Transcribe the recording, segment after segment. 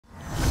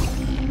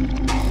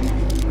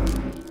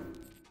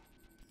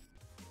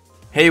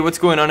Hey, what's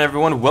going on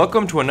everyone?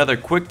 Welcome to another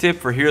quick tip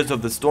for Heroes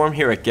of the Storm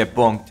here at Get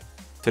Bunked.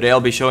 Today I'll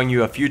be showing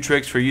you a few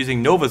tricks for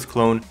using Nova's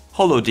clone,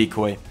 Holo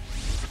Decoy.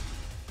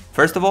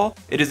 First of all,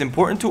 it is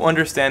important to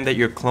understand that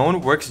your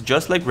clone works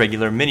just like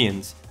regular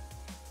minions.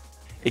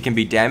 It can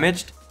be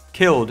damaged,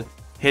 killed,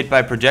 hit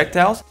by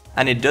projectiles,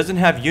 and it doesn't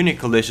have unit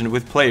collision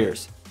with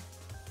players.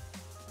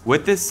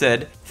 With this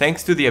said,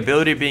 thanks to the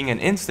ability being an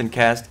instant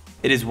cast,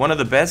 it is one of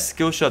the best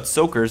skill shot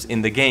soakers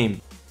in the game.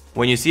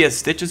 When you see a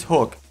Stitch's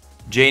hook,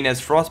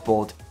 Jaina's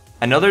Frostbolt,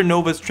 another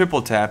Nova's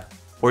triple tap,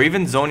 or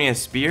even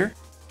Zhonya's spear,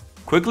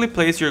 quickly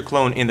place your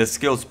clone in the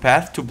skill's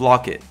path to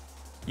block it.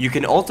 You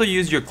can also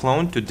use your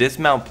clone to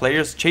dismount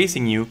players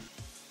chasing you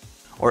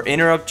or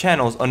interrupt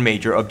channels on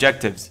major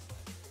objectives.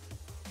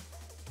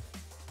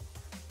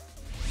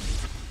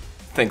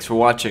 Thanks for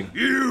watching.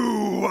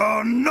 You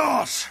are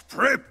not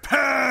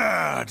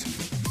prepared!